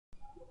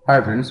Hi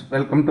friends,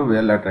 welcome to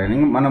VLR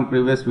Training. మనం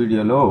previous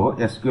వీడియోలో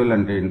SQL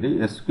అంటే ఏంటి,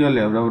 SQL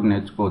ఎవరెవరు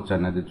నేర్చుకోవచ్చు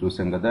అనేది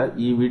చూసాం కదా.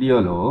 ఈ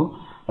వీడియోలో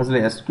అసలు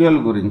SQL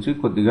గురించి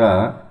కొద్దిగా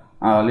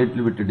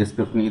లిటిల్ బిట్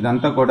డిస్క్రిప్షన్,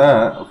 ఇదంతా కూడా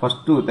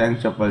ఫస్ట్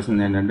థ్యాంక్స్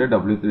చెప్పాల్సింది ఏంటంటే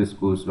W3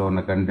 స్కూల్స్లో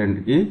ఉన్న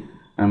కంటెంట్కి.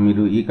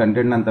 మీరు ఈ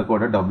కంటెంట్ అంతా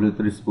కూడా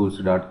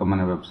w3schools.com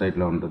అనే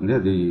వెబ్సైట్లో ఉంటుంది,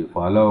 అది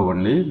ఫాలో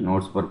అవ్వండి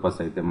నోట్స్ పర్పస్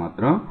అయితే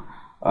మాత్రం.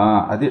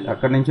 అది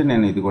అక్కడి నుంచి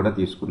నేను ఇది కూడా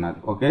తీసుకున్నాను.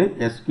 Okay,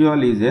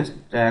 SQL is a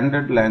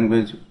standard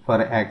language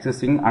for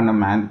accessing and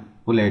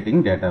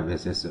manipulating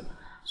databases.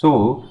 So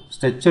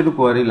structured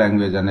query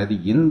language అనేది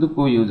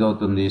ఎందుకు యూజ్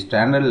అవుతుంది?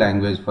 స్టాండర్డ్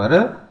లాంగ్వేజ్ ఫర్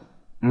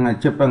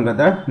చెప్పాం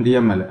కదా,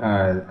 DML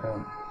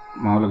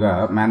మామూలుగా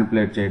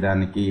మ్యానిపులేట్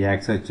చేయడానికి,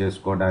 యాక్సెస్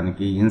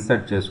చేసుకోవడానికి,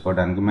 ఇన్సర్ట్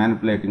చేసుకోవడానికి.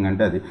 మ్యానిపులేటింగ్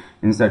అంటే అది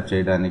ఇన్సర్ట్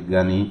చేయడానికి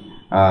కానీ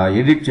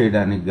ఎడిట్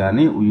చేయడానికి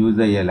కానీ యూజ్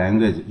అయ్యే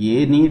లాంగ్వేజ్.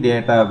 ఎనీ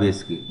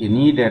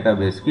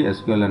డేటాబేస్కి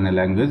SQL అనే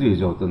లాంగ్వేజ్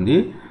యూజ్ అవుతుంది.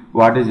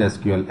 What is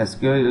SQL?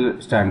 SQL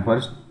stand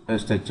for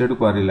structured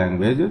query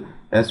language.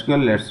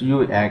 SQL lets you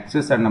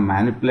access and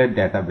manipulate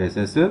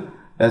databases.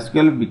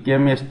 SQL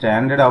became a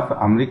standard of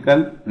American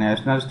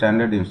National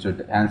Standard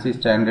Institute ANSI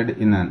standard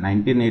in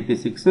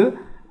 1986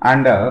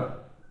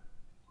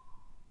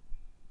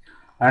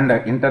 and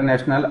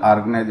International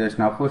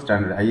Organization of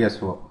Standard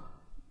ISO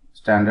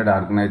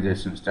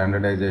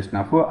Standardization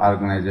of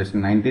Organization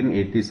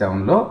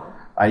 1987లో,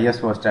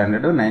 ISO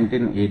standard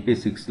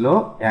 1986లో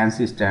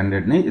ANSI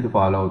standard ని ఇది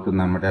follow అవుతుంది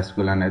అన్నమాట.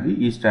 SQL అనేది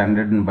ఈ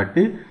standard ని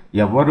బట్టి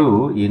ఎవరు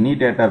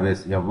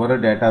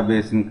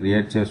database ని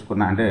క్రియేట్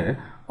చేసుకున్నా, అంటే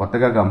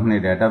కొత్తగా కంపెనీ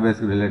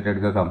డేటాబేస్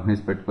రిలేటెడ్ గా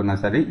కంపెనీస్ పెట్టుకున్నా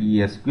సరే ఈ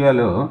SQL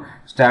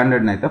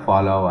స్టాండర్డ్ ని అయితే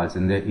ఫాలో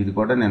అవ్వాల్సిందే. ఇది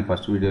కూడా నేను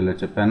ఫస్ట్ వీడియోలో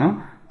చెప్పాను.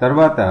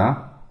 తర్వాత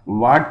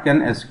what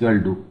can SQL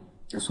do?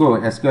 So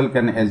SQL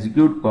can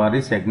execute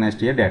queries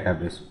against A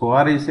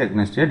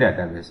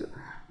database.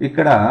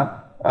 ఇక్కడ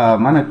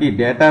మనకి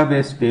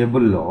డేటాబేస్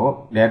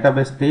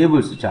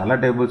టేబుల్స్ చాలా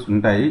టేబుల్స్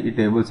ఉంటాయి. ఈ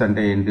టేబుల్స్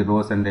అంటే ఏంటి,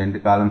 రోస్ అంటే ఏంటి,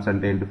 కాలమ్స్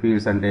అంటే ఏంటి,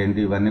 ఫీల్డ్స్ అంటే ఏంటి,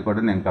 ఇవన్నీ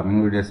కూడా నేను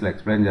కమింగ్ వీడియోస్లో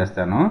ఎక్స్ప్లెయిన్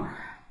చేస్తాను.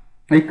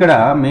 ఇక్కడ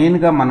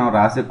మెయిన్గా మనం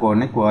రాసే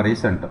కోడ్ని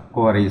క్వరీస్ అంటాం.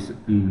 Queries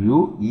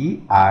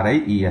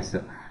QUERIES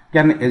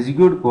can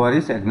execute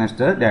queries against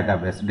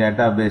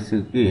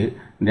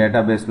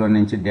డేటాబేస్లో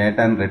నుంచి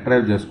డేటాని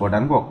రిట్రైవ్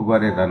చేసుకోవడానికి ఒక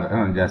క్వరీ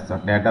రన్ చేస్తాం.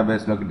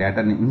 డేటాబేస్లోకి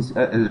డేటాని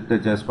ఇన్సర్ట్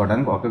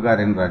చేసుకోవడానికి ఒక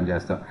క్వరీని రన్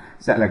చేస్తాం.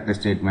 సెలెక్ట్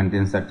స్టేట్మెంట్,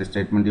 ఇన్సర్ట్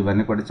స్టేట్మెంట్,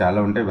 ఇవన్నీ కూడా చాలా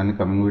ఉంటాయి. ఇవన్నీ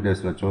కమింగ్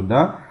వీడియోస్లో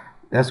చూద్దాం.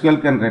 SQL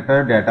can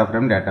retrieve data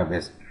from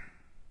database.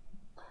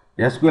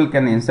 SQL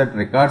can insert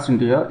records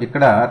into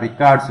ఇక్కడ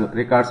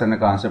రికార్డ్స్ అనే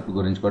కాన్సెప్ట్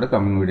గురించి కూడా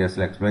కమింగ్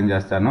వీడియోస్లో ఎక్స్ప్లెయిన్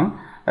చేస్తాను.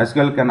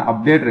 SQL can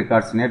update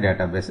records in a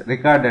database.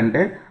 Record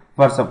అంటే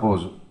ఫర్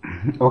సపోజ్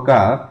ఒక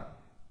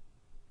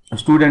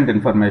స్టూడెంట్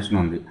ఇన్ఫర్మేషన్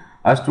ఉంది.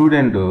 ఆ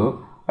స్టూడెంట్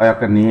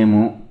యొక్క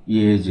నేము,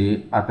 ఏజ్,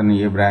 అతని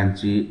ఏ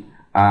బ్రాంచి,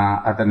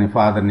 అతని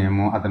ఫాదర్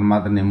నేము, అతని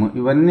మదర్ నేము,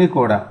 ఇవన్నీ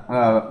కూడా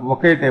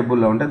ఒకే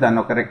టేబుల్లో ఉంటే దాన్ని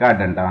ఒక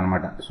రికార్డ్ అంటాం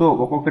అనమాట. సో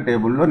ఒక్కొక్క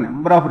టేబుల్లో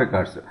నెంబర్ ఆఫ్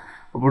రికార్డ్స్.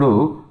 ఇప్పుడు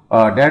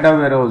డేటా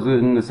వేర్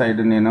హౌసింగ్ సైడ్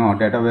నేను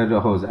డేటా వేర్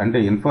హౌస్ అంటే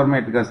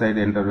ఇన్ఫర్మేటిక్గా సైడ్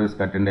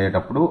ఇంటర్వ్యూస్కి అటెండ్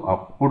అయ్యేటప్పుడు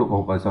అప్పుడు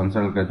ఒక 10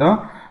 సంవత్సరాల క్రితం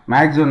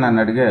మ్యాక్సిమం నన్ను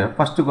అడిగే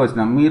ఫస్ట్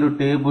క్వశ్చన్, మీరు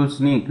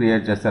టేబుల్స్ని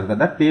క్రియేట్ చేస్తారు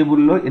కదా,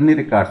 టేబుల్లో ఎన్ని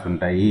రికార్డ్స్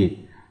ఉంటాయి,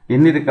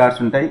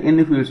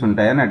 ఎన్ని ఫీల్డ్స్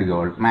ఉంటాయి అని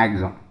అడిగేవాళ్ళు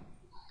మ్యాక్సిమం.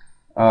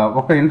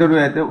 ఒక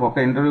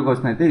ఇంటర్వ్యూ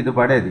క్వశ్చన్ అయితే ఇది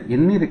పడేది,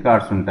 ఎన్ని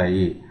రికార్డ్స్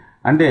ఉంటాయి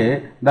అంటే.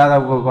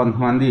 దాదాపు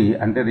కొంతమంది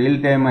అంటే రియల్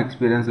టైమ్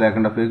ఎక్స్పీరియన్స్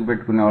లేకుండా ఫేక్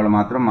పెట్టుకునే వాళ్ళు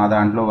మాత్రం మా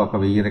దాంట్లో ఒక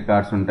 1000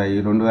 రికార్డ్స్ ఉంటాయి,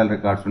 2000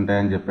 రికార్డ్స్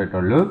ఉంటాయని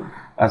చెప్పేటోళ్ళు.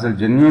 అసలు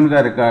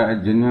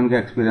జెన్యున్గా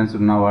ఎక్స్పీరియన్స్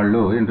ఉన్న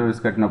వాళ్ళు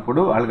ఇంటర్వ్యూస్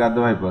కట్టినప్పుడు వాళ్ళకి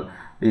అర్థమైపోదు.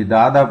 ఈ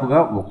దాదాపుగా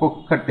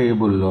ఒక్కొక్క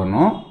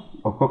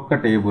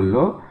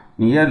టేబుల్లో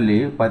నియర్లీ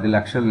 10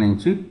 లక్షల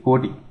నుంచి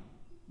కోటి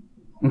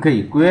ఇంకా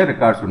ఎక్కువే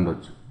రికార్డ్స్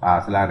ఉండొచ్చు.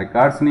 అసలు ఆ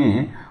రికార్డ్స్ని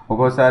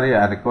ఒక్కోసారి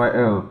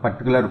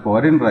పర్టికులర్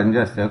క్వరీని రన్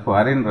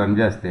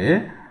చేస్తే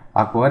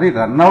ఆ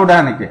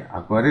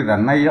క్వరీ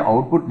రన్ అయ్యి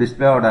అవుట్పుట్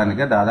డిస్ప్లే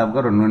అవడానికే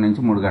దాదాపుగా 2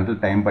 నుంచి 3 గంటలు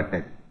టైం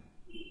పట్టేది.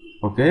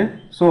 ఓకే,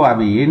 సో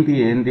అవి ఏంటి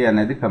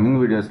అనేది కమింగ్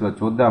వీడియోస్లో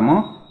చూద్దాము.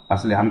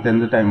 అసలు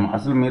అంతెందుకు టైం,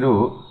 అసలు మీరు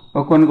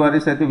కొన్ని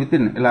క్వరీస్ అయితే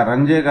వితిన్ ఇలా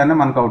రన్ చేయగానే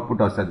మనకు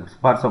అవుట్పుట్ వస్తుంది.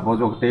 ఫర్ సపోజ్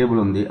ఒక టేబుల్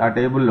ఉంది, ఆ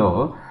టేబుల్లో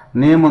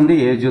నేమ్ ఉంది,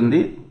 ఏజ్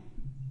ఉంది,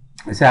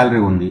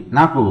 శాలరీ ఉంది.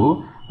 నాకు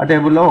ఆ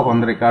టేబుల్లో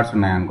 100 రికార్డ్స్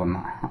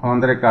ఉన్నాయనుకున్నాం.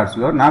 100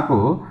 రికార్డ్స్లో నాకు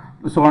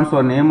సో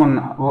నేమ్ ఉన్న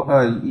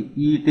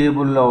ఈ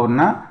టేబుల్లో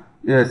ఉన్న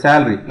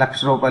శాలరీ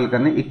 ₹1,00,000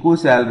 కన్నా ఎక్కువ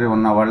శాలరీ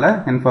ఉన్న వాళ్ళ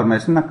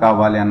ఇన్ఫర్మేషన్ నాకు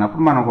కావాలి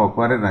అన్నప్పుడు మనం ఒక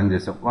క్వరీ రన్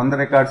చేసాం. 100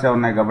 రికార్డ్సే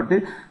ఉన్నాయి కాబట్టి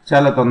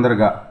చాలా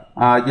తొందరగా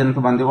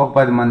ఎంతమంది, ఒక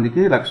 10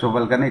 మందికి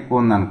 ₹1,00,000 కన్నా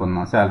ఎక్కువ ఉంది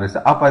అనుకుందాం శాలరీస్.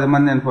 ఆ 10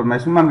 మంది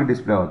ఇన్ఫర్మేషన్ మనకు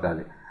డిస్ప్లే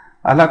అవుతుంది.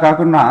 అలా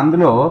కాకుండా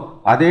అందులో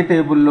అదే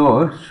టేబుల్లో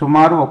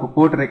సుమారు 1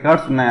 కోటి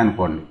రికార్డ్స్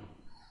ఉన్నాయనుకోండి.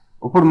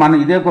 ఇప్పుడు మనం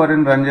ఇదే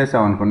క్వరీని రన్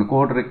చేసామనుకోండి, 1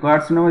 కోటి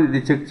రికార్డ్స్ను ఇది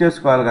చెక్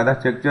చేసుకోవాలి కదా.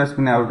 చెక్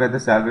చేసుకుని ఎవరికైతే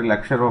శాలరీ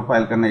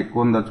 ₹1,00,000 కన్నా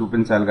ఎక్కువ ఉందో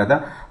చూపించాలి కదా.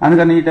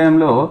 అందుకని ఈ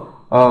టైంలో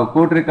 1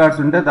 కోటి రికార్డ్స్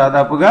ఉంటే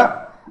దాదాపుగా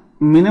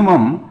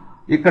మినిమం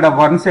ఇక్కడ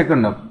 1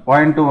 సెకండ్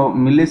 0.2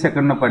 మిల్లీ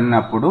సెకండ్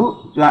పడినప్పుడు,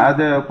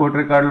 అదే 1 కోటి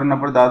రికార్డులు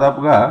ఉన్నప్పుడు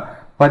దాదాపుగా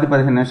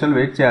 10-15 నిమిషాలు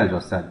వెయిట్ చేయాల్సి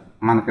వస్తుంది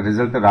మనకి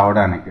రిజల్ట్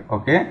రావడానికి.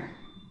 ఓకే,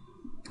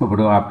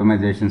 ఇప్పుడు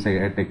ఆప్టిమైజేషన్స్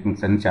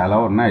టెక్నిక్స్ అని చాలా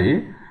ఉన్నాయి.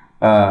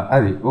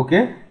 అది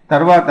ఓకే.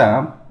 తర్వాత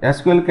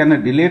SQL can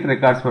delete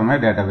records from A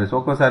database.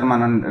 ఒక్కోసారి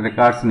మనం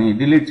రికార్డ్స్ని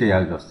డిలీట్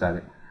చేయాల్సి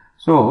వస్తుంది.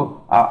 సో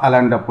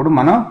అలాంటప్పుడు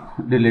మనం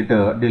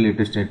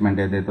డిలీట్ స్టేట్మెంట్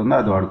ఏదైతే ఉందో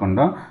అది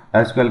వాడుకుంటాం.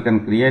 SQL can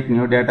create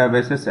new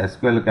databases,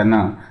 SQL can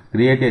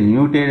create a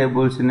new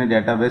tables in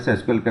database,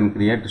 SQL can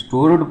create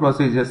stored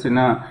procedures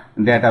in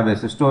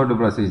database. Stored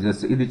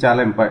procedures ఇది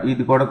చాలా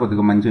ఇది కూడా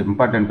కొద్దిగా మంచి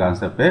ఇంపార్టెంట్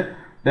కాన్సెప్టే.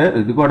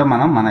 ఇది కూడా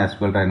మనం మన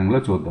SQL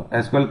ట్రైనింగ్లో చూద్దాం.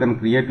 SQL can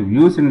create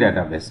views in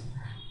database.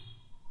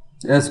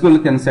 SQL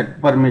can set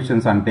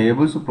permissions on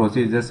tables,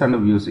 procedures and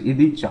views.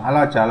 ఇది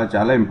చాలా చాలా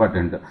చాలా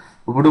ఇంపార్టెంట్.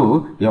 ఇప్పుడు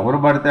ఎవరు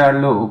పడితే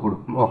వాళ్ళు ఇప్పుడు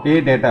ఒకే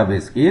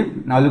డేటాబేస్కి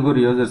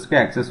 4 యూజర్స్కి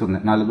యాక్సెస్ ఉంది,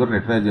 4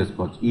 రిట్రైవ్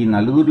చేసుకోవచ్చు. ఈ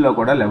 4లో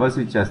కూడా లెవెల్స్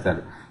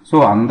ఇచ్చేస్తారు. సో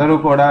అందరూ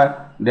కూడా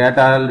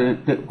డేటా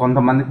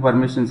కొంతమందికి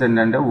పర్మిషన్స్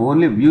ఏంటంటే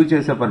ఓన్లీ వ్యూ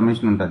చేసే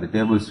పర్మిషన్ ఉంటుంది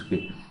టేబుల్స్కి,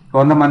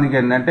 కొంతమందికి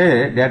ఏంటంటే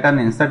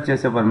డేటాని ఇన్సర్ట్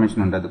చేసే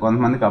పర్మిషన్ ఉంటుంది,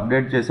 కొంతమందికి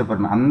అప్డేట్ చేసే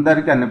పర్మిషన్.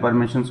 అందరికీ అన్ని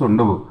పర్మిషన్స్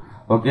ఉండవు.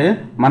 ఓకే,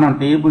 మనం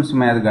టేబుల్స్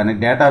మీద కానీ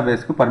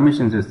డేటాబేస్కి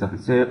పర్మిషన్స్ ఇస్తాం.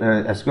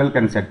 SQL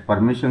can set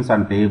permissions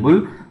on table,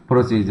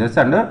 procedures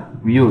and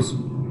views.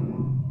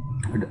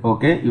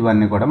 Okay,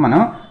 ఇవన్నీ కూడా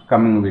మనం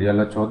కమింగ్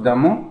వీడియోలో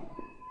చూద్దాము,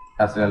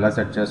 అసలు ఎలా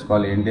సెట్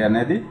చేసుకోవాలి ఏంటి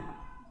అనేది.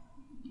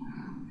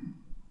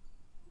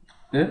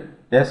 Okay,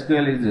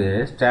 SQL is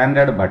a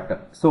standard, but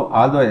so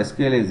although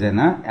SQL is an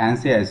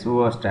ANSI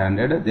ISO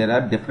standard, there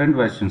are different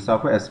versions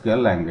of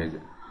SQL language.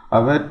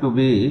 However, to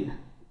be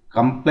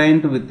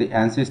compliant with the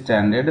ANSI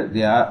standard,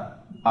 they are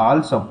all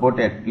support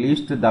at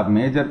least the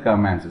major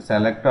commands: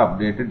 select,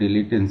 update,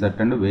 delete, insert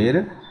and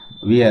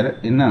where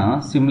in a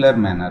similar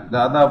manner.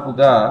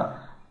 దాదాపుగా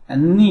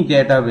అన్ని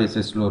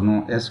డేటాబేసెస్లోనూ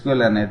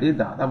SQL అనేది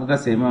దాదాపుగా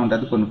సేమే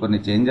ఉంటుంది, కొన్ని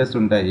changes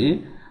ఉంటాయి.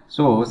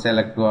 So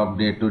select,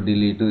 update,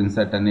 delete,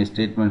 insert అనే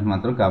statements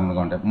మాత్రం కామన్గా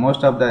ఉంటాయి.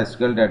 Most of the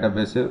SQL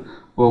database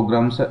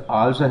programmes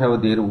also have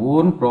their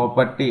own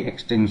property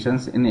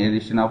extensions in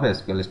addition of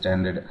SQL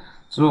standard.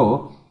 So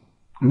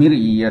మీరు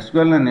ఈ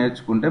SQL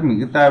నేర్చుకుంటే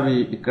మిగతావి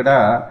ఇక్కడ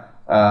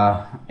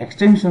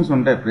ఎక్స్టెన్షన్స్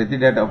ఉంటాయి ప్రతి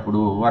డేటా. ఇప్పుడు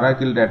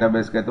వరాకిల్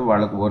డేటాబేస్కి అయితే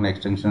వాళ్ళకు ఓన్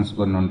ఎక్స్టెన్షన్స్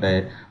కొన్ని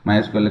ఉంటాయి,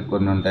 MySQLకి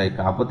కొన్ని ఉంటాయి.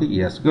 కాకపోతే ఈ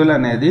SQL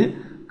అనేది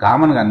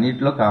కామన్గా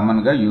అన్నింటిలో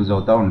కామన్గా యూజ్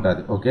అవుతూ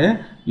ఉంటుంది. Okay,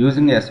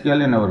 using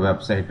SQL in our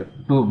website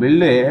to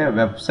build a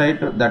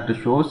website that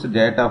shows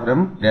data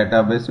from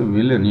database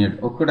will need.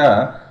 ఇక్కడ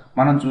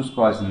మనం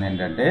చూసుకోవాల్సింది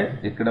ఏంటంటే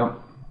ఇక్కడ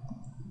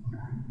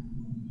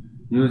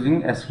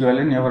using SQL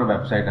in your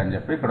website అని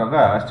చెప్పి ఇక్కడ ఒక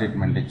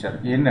స్టేట్మెంట్ ఇచ్చారు.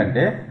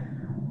 ఏంటంటే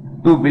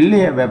to build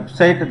a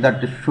website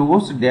that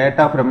shows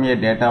data from A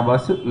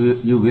database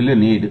you will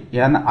need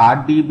an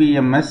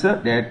RDBMS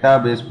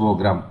database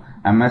program,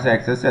 MS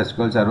Access,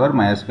 SQL Server,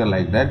 MySQL,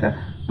 like that.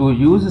 To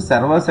use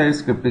server-side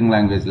scripting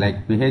language like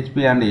PHP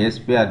and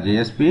ASP or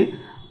JSP.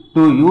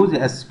 To use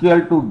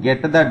SQL to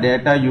get the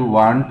data you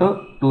want.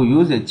 To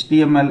use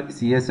HTML,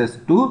 CSS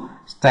to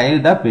style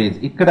the page.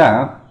 ఇక్కడ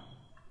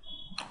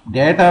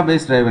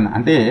database driven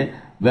అంటే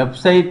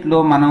వెబ్సైట్లో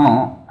మనం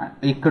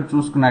ఇక్కడ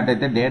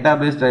చూసుకున్నట్టయితే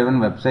database driven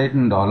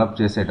వెబ్సైట్ని develop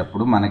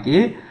చేసేటప్పుడు మనకి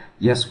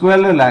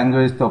SQL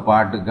లాంగ్వేజ్తో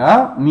పాటుగా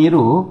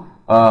మీరు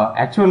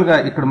యాక్చువల్గా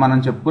ఇక్కడ మనం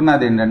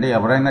చెప్పుకున్నది ఏంటంటే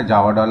ఎవరైనా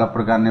జావా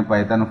డెవలపర్ కానీ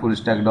పైథాన్ ఫుల్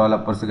స్టాక్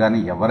డెవలపర్స్ కానీ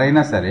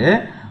ఎవరైనా సరే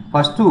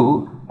ఫస్ట్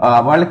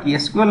వాళ్ళకి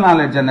SQL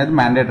నాలెడ్జ్ అనేది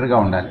మ్యాండేటరీగా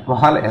ఉండాలి.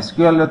 వాళ్ళ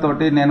SQL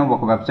తోటి నేను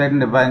ఒక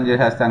వెబ్సైట్ని డిఫైన్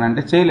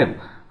చేసేస్తానంటే చేయలేము.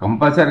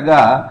 కంపల్సరిగా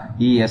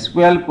ఈ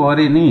SQL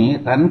క్వరీని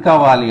రన్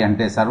కావాలి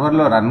అంటే,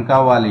 సర్వర్లో రన్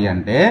కావాలి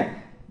అంటే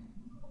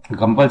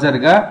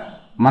కంపల్సరిగా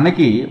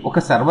మనకి ఒక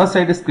సర్వర్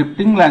సైడ్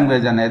స్క్రిప్టింగ్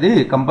లాంగ్వేజ్ అనేది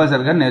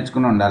కంపల్సరిగా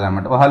నేర్చుకుని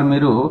ఉండాలన్నమాట. వాళ్ళు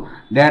మీరు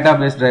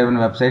డేటాబేస్ డ్రైవెన్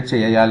వెబ్సైట్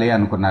చేయాలి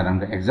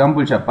అనుకున్నారంటే,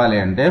 ఎగ్జాంపుల్ చెప్పాలి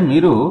అంటే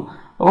మీరు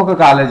ఒక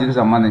కాలేజీకి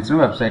సంబంధించిన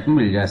వెబ్సైట్ని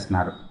బిల్డ్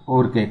చేస్తున్నారు.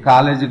 ఊరికే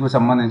కాలేజీకి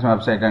సంబంధించిన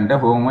వెబ్సైట్ అంటే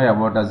home,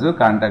 about us,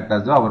 contact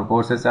us, hour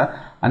courses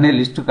అనే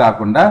లిస్ట్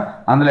కాకుండా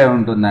అందులో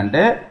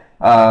ఏముంటుందంటే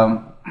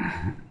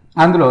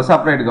అందులో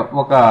సపరేట్గా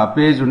ఒక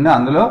పేజ్ ఉండి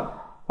అందులో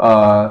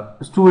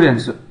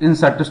స్టూడెంట్స్,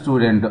 ఇన్సర్ట్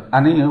స్టూడెంట్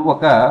అని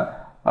ఒక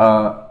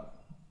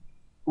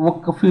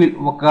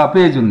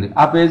పేజ్ ఉంది.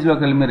 ఆ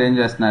పేజ్లోకి వెళ్ళి మీరు ఏం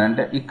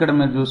చేస్తున్నారంటే ఇక్కడ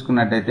మీరు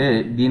చూసుకున్నట్టయితే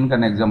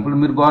దీనికన్నా ఎగ్జాంపుల్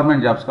మీరు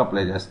గవర్నమెంట్ జాబ్స్కి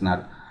అప్లై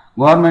చేస్తున్నారు.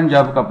 గవర్నమెంట్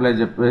జాబ్కి అప్లై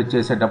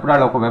చేసేటప్పుడు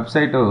వాళ్ళు ఒక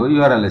వెబ్సైట్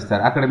URL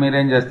ఇస్తారు. అక్కడ మీరు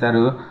ఏం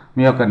చేస్తారు,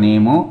 మీ యొక్క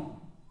నేము,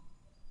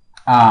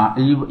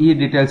 ఈ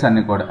డీటెయిల్స్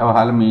అన్నీ కూడా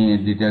వాళ్ళు మీ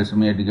డీటెయిల్స్,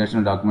 మీ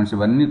ఎడ్యుకేషనల్ డాక్యుమెంట్స్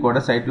ఇవన్నీ కూడా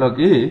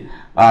సైట్లోకి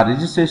ఆ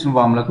రిజిస్ట్రేషన్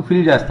ఫామ్లోకి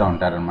ఫిల్ చేస్తూ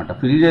ఉంటారనమాట.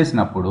 ఫిల్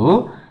చేసినప్పుడు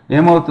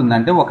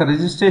ఏమవుతుందంటే ఒక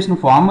రిజిస్ట్రేషన్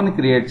ఫామ్ని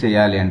క్రియేట్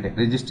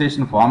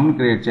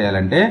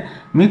చేయాలంటే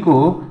మీకు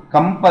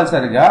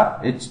కంపల్సరిగా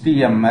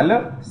HTML,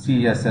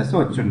 CSS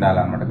వచ్చి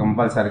ఉండాలన్నమాట.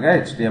 కంపల్సరిగా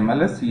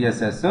HTML,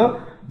 CSS,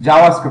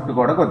 జావా స్క్రిప్ట్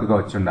కూడా కొద్దిగా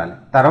వచ్చి ఉండాలి.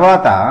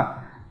 తర్వాత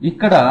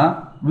ఇక్కడ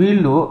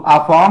వీళ్ళు ఆ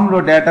ఫామ్లో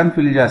డేటాను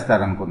ఫిల్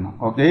చేస్తారనుకుందాం.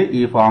 ఓకే,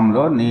 ఈ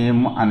ఫామ్లో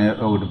నేమ్ అనే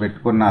ఒకటి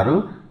పెట్టుకున్నారు.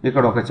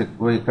 ఇక్కడ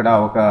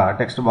ఒక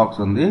టెక్స్ట్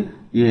బాక్స్ ఉంది,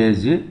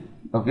 ఏజ్.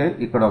 ఓకే,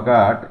 ఇక్కడ ఒక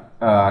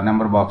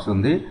నెంబర్ బాక్స్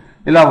ఉంది,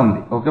 ఇలా ఉంది.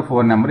 ఓకే,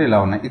 ఫోన్ నెంబర్ ఇలా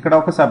ఉన్నాయి. ఇక్కడ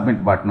ఒక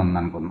సబ్మిట్ బటన్ ఉంది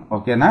అనుకుందాం.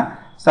 ఓకేనా,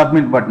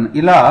 సబ్మిట్ బటన్.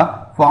 ఇలా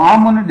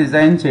ఫామ్ను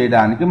డిజైన్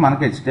చేయడానికి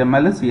మనకి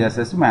HTML,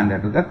 CSS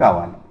మ్యాండేటరీగా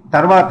కావాలి.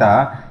 తర్వాత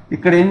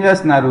ఇక్కడ ఏం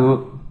చేస్తున్నారు,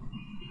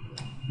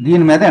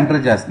 దీని మీద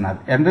ఎంటర్ చేస్తున్నారు.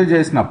 ఎంటర్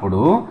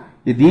చేసినప్పుడు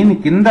దీని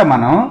కింద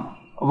మనం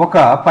ఒక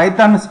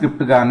పైథాన్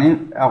స్క్రిప్ట్ కానీ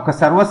ఒక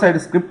సర్వర్ సైడ్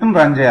స్క్రిప్ట్ను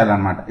రన్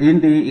చేయాలన్నమాట.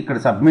 ఏంటి ఇక్కడ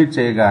సబ్మిట్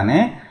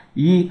చేయగానే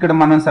ఇక్కడ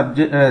మనం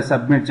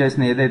సబ్మిట్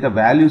చేసిన ఏదైతే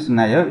వాల్యూస్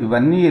ఉన్నాయో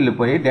ఇవన్నీ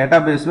వెళ్ళిపోయి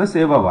డేటాబేస్లో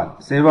సేవ్ అవ్వాలి.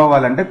 సేవ్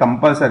అవ్వాలంటే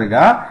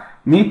కంపల్సరిగా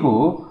మీకు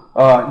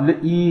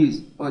ఈ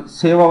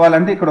సేవ్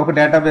అవ్వాలంటే ఇక్కడ ఒక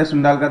డేటాబేస్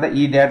ఉండాలి కదా.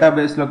 ఈ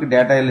డేటాబేస్లోకి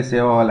డేటా వెళ్ళి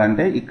సేవ్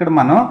అవ్వాలంటే ఇక్కడ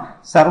మనం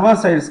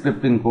సర్వర్ సైడ్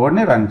స్క్రిప్టింగ్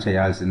కోడ్ని రన్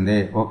చేయాల్సిందే.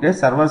 Okay,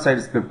 server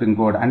side scripting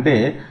code అంటే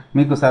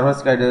మీకు సర్వర్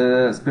సైడ్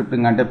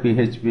స్క్రిప్టింగ్ అంటే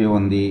PHP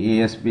ఉంది,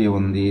 ASP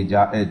ఉంది,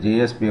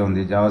 JSP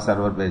ఉంది, జావా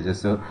సర్వర్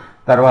పేజెస్,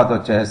 తర్వాత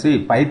వచ్చేసి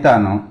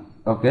పైథాన్,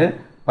 ఓకే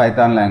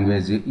పైథాన్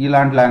లాంగ్వేజ్,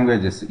 ఇలాంటి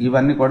లాంగ్వేజెస్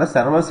ఇవన్నీ కూడా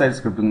సర్వర్ సైడ్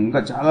స్క్రిప్టింగ్.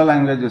 ఇంకా చాలా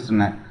లాంగ్వేజెస్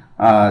ఉన్నాయి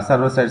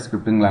server side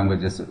scripting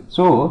languages.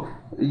 So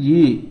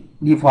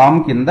ఈ ఫామ్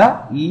కింద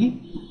ఈ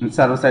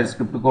సర్వర్ సైడ్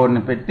స్క్రిప్ట్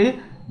కోడ్ని పెట్టి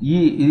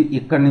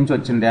ఇక్కడి నుంచి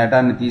వచ్చిన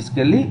డేటాని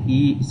తీసుకెళ్లి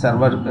ఈ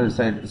సర్వర్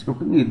సైడ్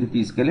స్క్రిప్ట్ ఇది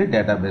తీసుకెళ్లి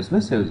డేటాబేస్లో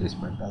సేవ్ చేసి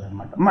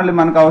పెట్టాలన్నమాట. మళ్ళీ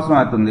మనకు అవసరం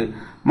అవుతుంది,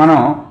 మనం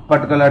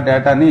పర్టికులర్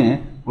డేటాని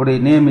ఇప్పుడు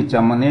నేమ్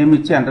ఇచ్చాము, నేమ్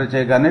ఇచ్చి ఎంటర్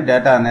చేయగానే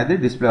డేటా అనేది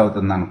డిస్ప్లే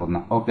అవుతుంది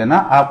అనుకుందాం. ఓకేనా,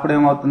 అప్పుడు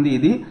ఏమవుతుంది,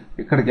 ఇది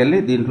ఇక్కడికి వెళ్ళి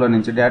దీంట్లో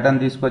నుంచి డేటాను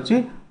తీసుకొచ్చి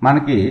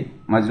మనకి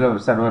మధ్యలో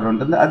సర్వర్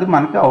ఉంటుంది, అది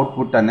మనకి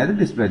అవుట్పుట్ అనేది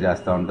డిస్ప్లే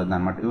చేస్తూ ఉంటుంది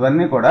అనమాట.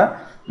 ఇవన్నీ కూడా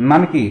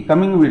మనకి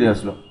కమింగ్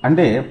వీడియోస్లో,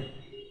 అంటే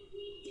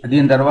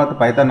దీని తర్వాత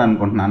పైథాన్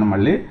అనుకుంటున్నాను,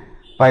 మళ్ళీ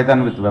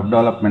పైథాన్ విత్ వెబ్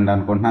డెవలప్మెంట్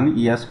అనుకుంటున్నాను.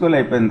 ఈ SQL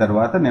అయిపోయిన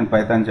తర్వాత నేను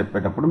పైథాన్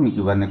చెప్పేటప్పుడు మీకు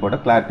ఇవన్నీ కూడా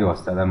క్లారిటీ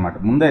వస్తుంది అనమాట.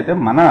 ముందైతే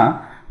మన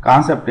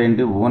కాన్సెప్ట్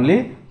ఏంటి, ఓన్లీ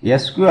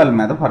SQL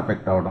మీద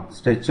పర్ఫెక్ట్ అవ్వడం,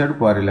 స్ట్రక్చర్డ్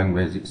క్వరీ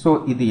లాంగ్వేజ్. సో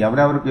ఇది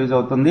ఎవరెవరికి యూజ్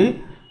అవుతుంది,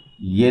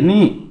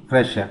 ఎనీ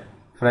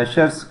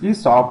ఫ్రెషర్స్కి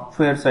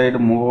సాఫ్ట్వేర్ సైడ్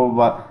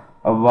మూవ్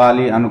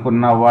అవ్వాలి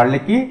అనుకున్న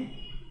వాళ్ళకి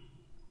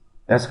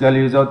SQL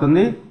యూజ్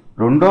అవుతుంది.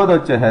 రెండోది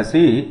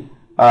వచ్చేసి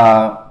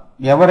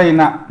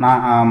ఎవరైనా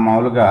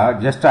మామూలుగా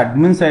జస్ట్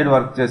అడ్మిన్ సైడ్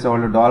వర్క్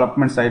చేసేవాళ్ళు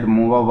డెవలప్మెంట్ సైడ్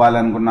మూవ్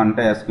అవ్వాలనుకున్నా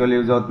అంటే SQL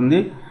యూజ్ అవుతుంది.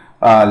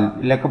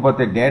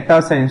 లేకపోతే డేటా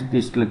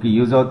సైంటిస్టులకి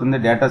యూజ్ అవుతుంది,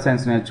 డేటా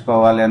సైన్స్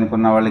నేర్చుకోవాలి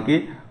అనుకున్న వాళ్ళకి,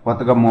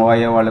 కొత్తగా మూవ్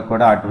అయ్యే వాళ్ళకి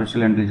కూడా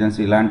ఆర్టిఫిషియల్ ఇంటెలిజెన్స్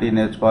ఇలాంటివి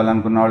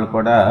నేర్చుకోవాలనుకున్న వాళ్ళు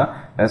కూడా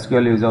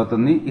SQL యూజ్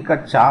అవుతుంది. ఇక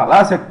చాలా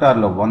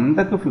సెక్టార్లో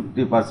 100కి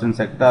 50%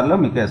 సెక్టార్లో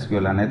మీకు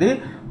SQL అనేది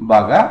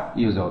బాగా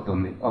యూజ్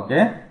అవుతుంది. ఓకే.